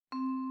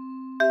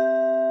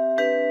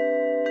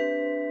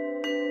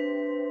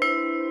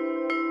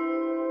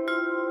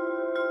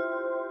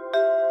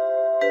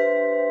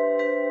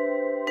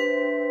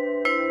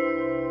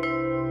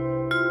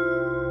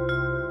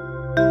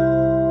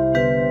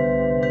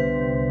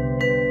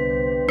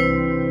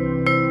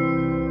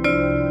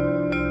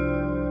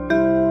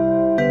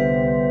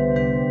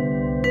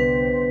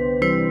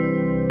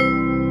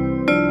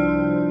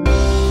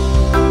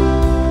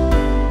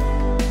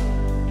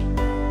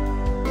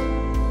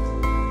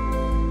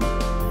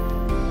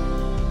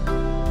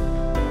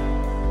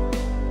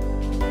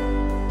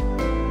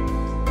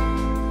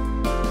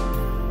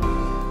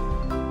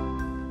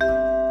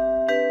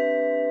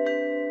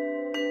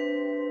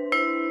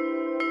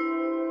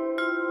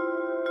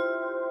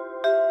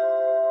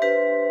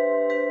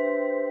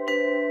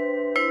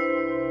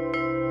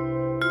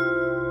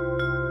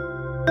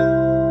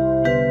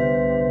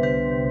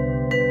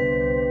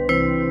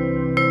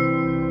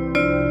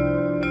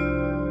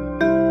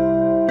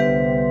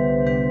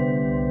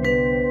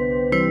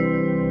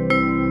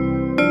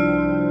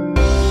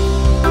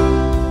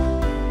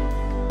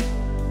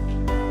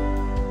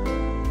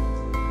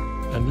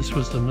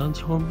This was the nuns'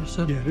 home, you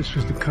said? Yeah, this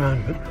was the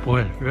convent.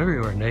 Boy, very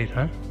ornate,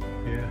 huh?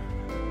 Yeah.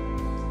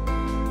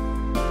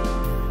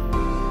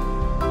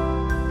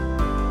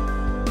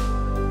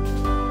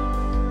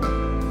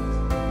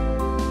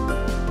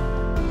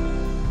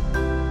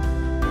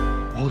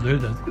 Oh,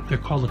 they're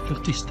called the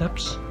 50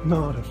 Steps?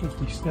 No, the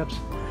 50 steps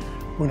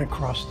went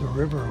across the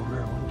river over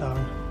there, went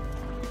down.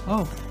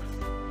 Oh,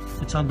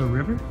 it's on the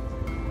river?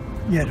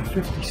 Yeah, the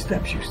 50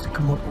 steps used to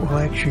come up, well,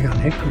 actually on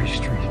Hickory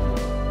Street.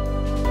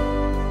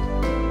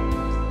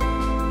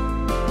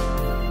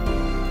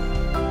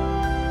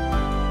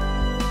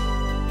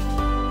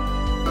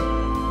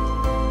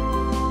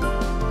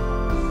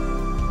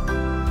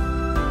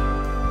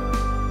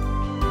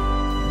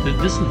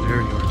 This is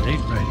very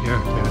ornate right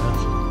here.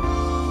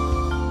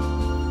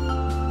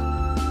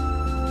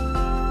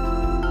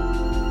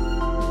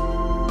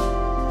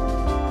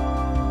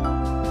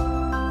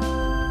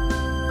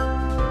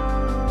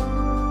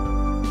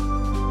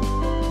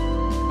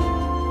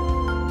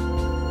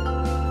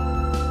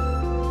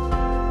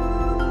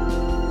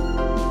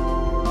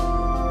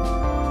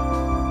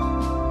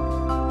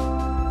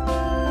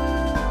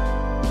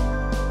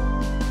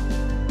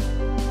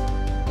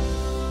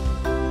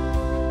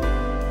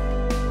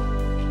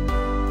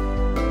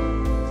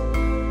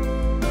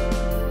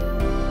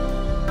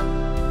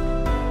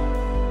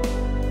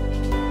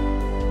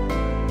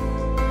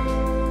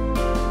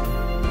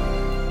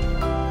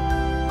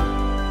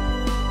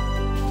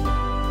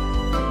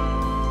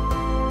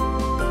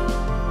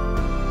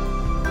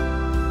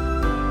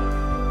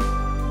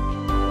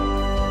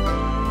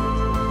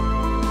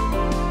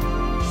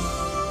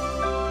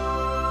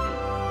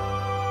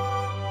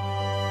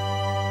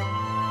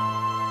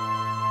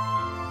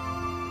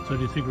 So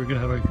do you think we're going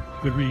to have a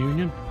good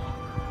reunion?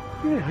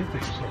 Yeah, I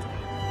think so.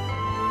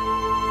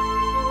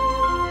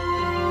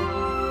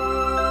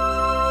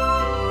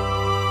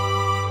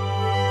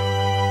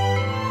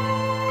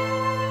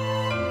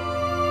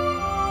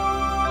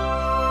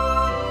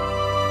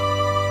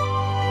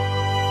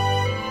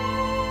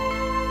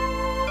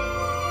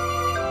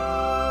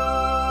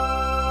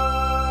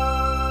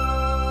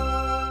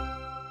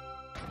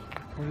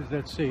 What does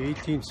that say,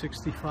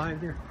 1865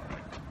 there?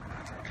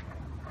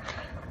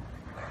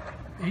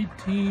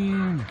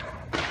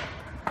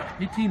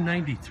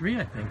 1893,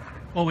 I think.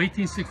 Oh,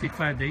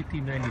 1865 to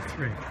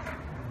 1893.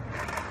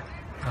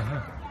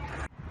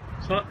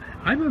 So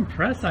I'm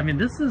impressed. I mean,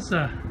 this is,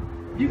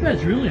 you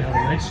guys really have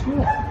a nice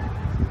school.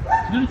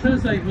 As many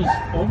times I was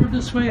over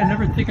this way, I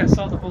never think I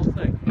saw the whole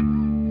thing.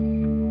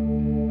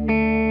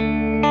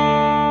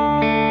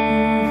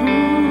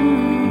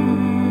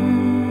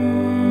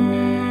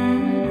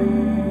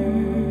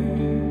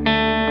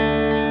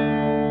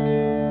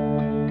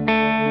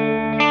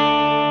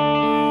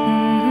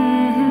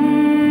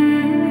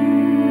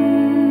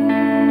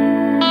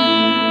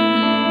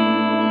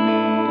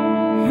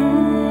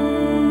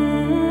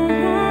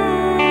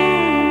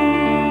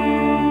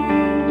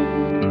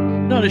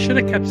 They should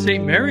have kept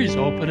St. Mary's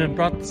open and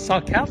brought the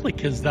South Catholic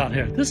kids down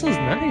here. This is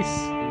nice.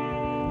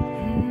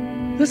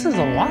 This is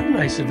a lot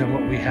nicer than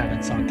what we had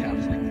at South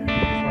Catholic.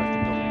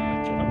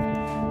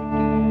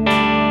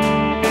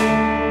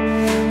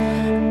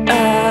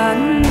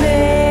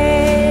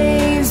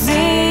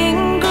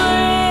 Amazing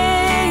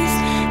grace,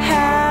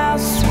 how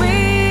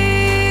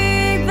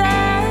sweet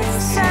the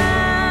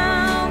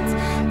sound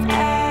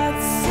that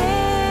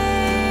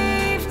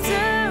saved a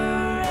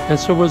wretch. And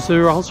so was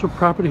there also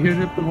property here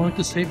that belonged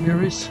to St.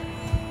 Mary's?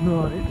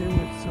 No, there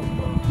was some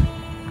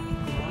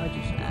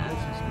garages and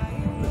houses.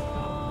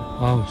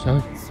 Oh,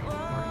 sorry.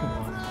 Parking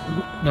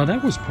lots. No,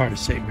 that was part of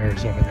St.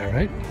 Mary's over there,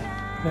 right?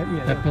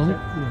 That building?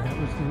 That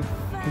was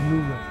the new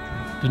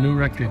rectory. The new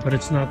rectory, but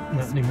it's not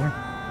anymore.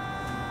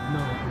 No,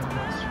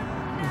 that's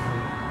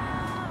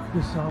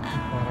this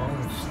outfit bought all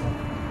this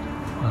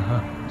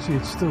stuff. See,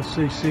 it still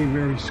says St.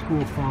 Mary's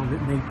School,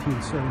 founded in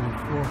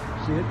 1874.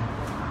 See it?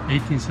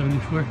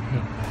 1874?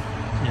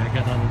 Yeah, I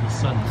got out of the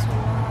sun.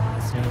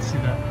 Yeah, I see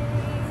that.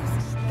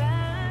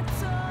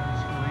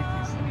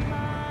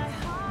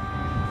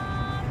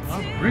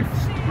 Oh,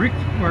 brick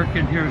work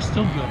in here is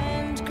still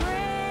good.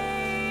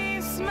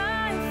 Grace,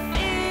 my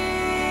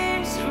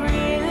fears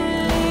relief.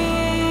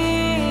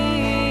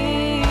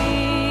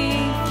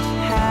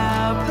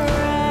 How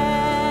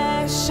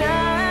precious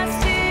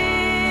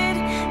did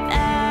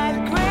that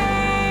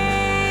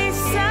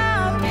grace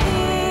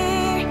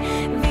appear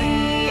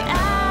the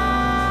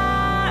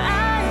hour I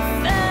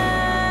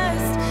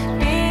first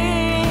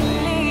believed.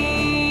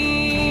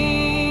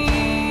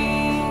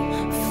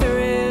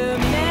 Through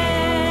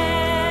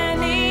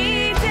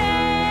many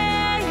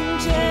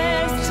dangers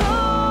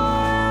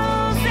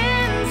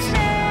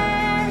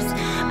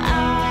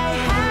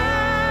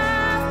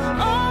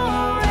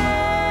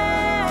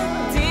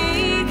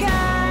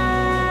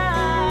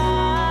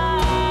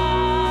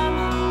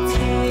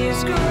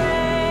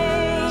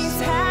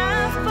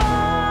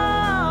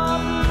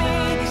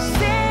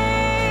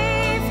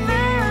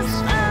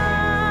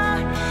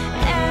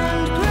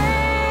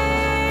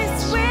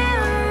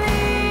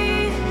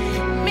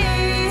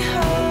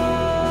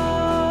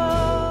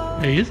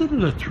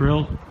isn't it a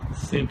thrill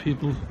seeing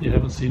people you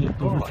haven't seen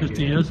it over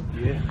 50 years?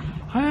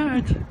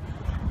 Yeah.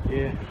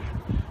 Yeah.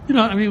 You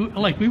know, I mean,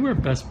 like we were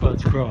best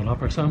buds growing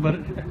up or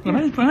something, but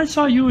when I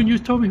saw you and you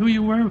told me who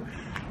you were,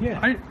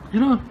 Yeah.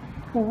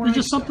 There's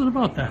just something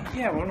about that.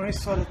 Yeah, when I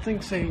saw the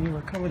thing saying you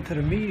were coming to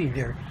the meeting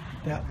there,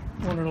 that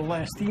one of the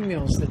last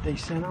emails that they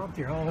sent out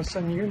there, all of a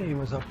sudden your name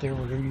was up there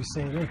where you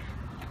saying,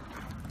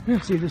 hey,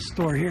 see this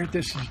store here?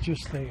 This is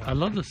just I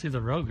love to see the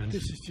Rogans.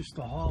 this is just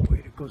a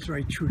hallway that goes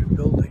right through the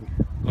building.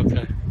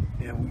 Okay.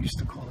 Yeah, we used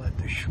to call that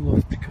the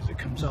schluft because it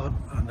comes out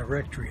on the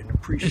rectory and the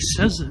priest.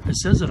 It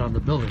says it on the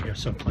building here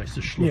someplace,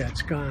 the Schlucht. Yeah,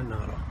 it's gone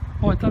now though.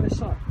 Oh, I thought I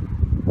saw it.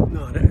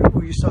 No,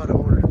 well, you saw it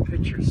on one of the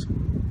pictures.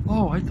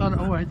 Oh, I thought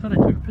I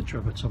took a picture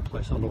of it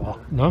someplace on the wall.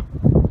 No?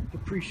 The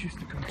priest used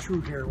to come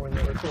through here when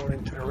they were going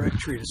into the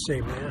rectory to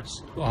say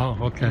mass. Oh,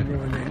 okay. And then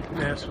when the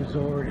mass was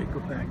over, they'd go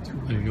back to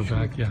There you go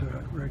back, yeah. to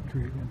the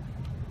rectory again.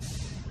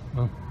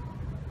 Well,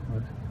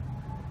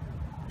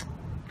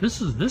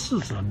 this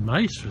is a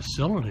nice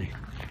facility.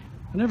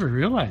 I never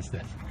realized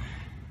that.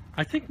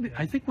 I think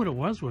what it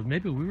was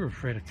maybe we were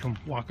afraid of come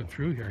walking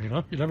through here. You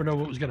know, you never know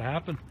what was going to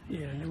happen.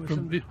 Yeah, and it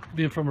was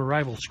Being from a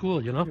rival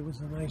school. You know. there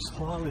was a nice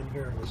hall in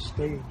here on the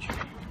stage.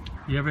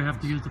 You ever have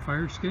to use the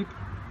fire escape?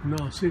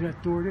 No, see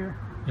that door there?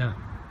 Yeah.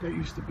 That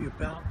used to be a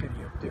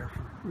balcony up there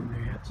for when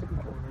they had something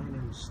going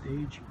on the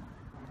stage.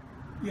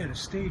 Yeah, the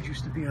stage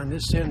used to be on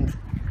this end.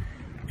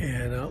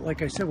 And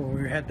like I said,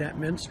 when we had that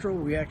minstrel,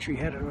 we actually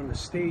had it on the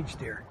stage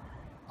there.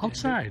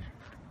 Outside.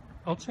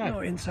 Outside. No,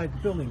 inside the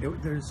building.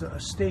 There's a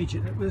stage.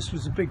 This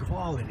was a big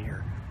hall in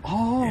here.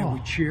 Oh. And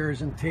with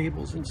chairs and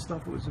tables and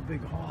stuff, it was a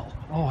big hall.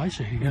 Oh, I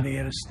see. Yeah. And they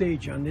had a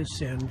stage on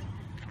this end.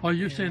 Oh,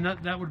 you're saying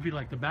that would be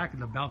like the back of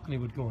the balcony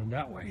would go in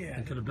that way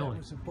into the building.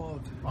 That was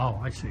above. Oh,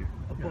 I see.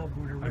 Above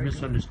where the I regular-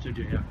 misunderstood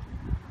you. Yeah.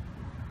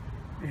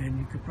 And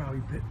you could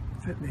probably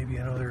fit maybe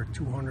another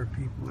 200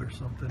 people or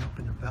something up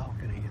in the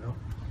balcony, you know.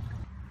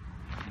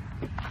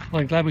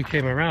 Well, I'm glad we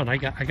came around. I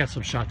got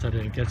some shots I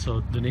didn't get,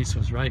 so Denise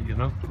was right. You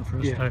know, the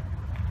first time.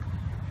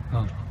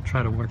 I'll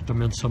try to work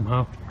them in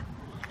somehow.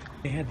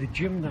 They had the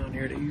gym down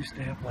here that used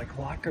to have like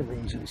locker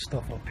rooms and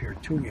stuff up here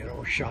too, you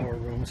know, shower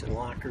rooms and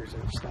lockers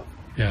and stuff.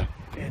 Yeah.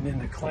 And then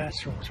the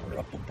classrooms were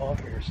up above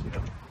here, so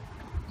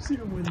see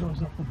the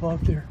windows up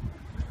above there?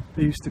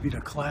 They used to be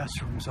the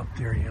classrooms up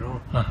there, you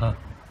know. Uh-huh.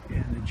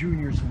 And the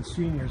juniors and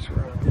seniors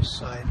were on this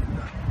side, and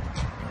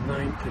the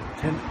 9th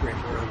and 10th grade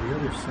were on the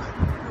other side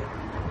of the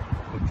building.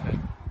 Okay.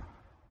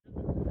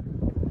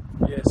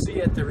 Yeah, see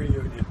you at the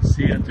reunion.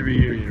 See you at the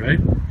reunion, right?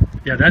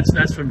 Yeah,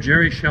 that's from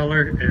Jerry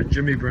Scheller and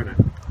Jimmy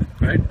Brennan,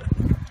 right?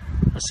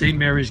 A St.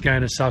 Mary's guy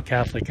and a South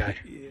Catholic guy.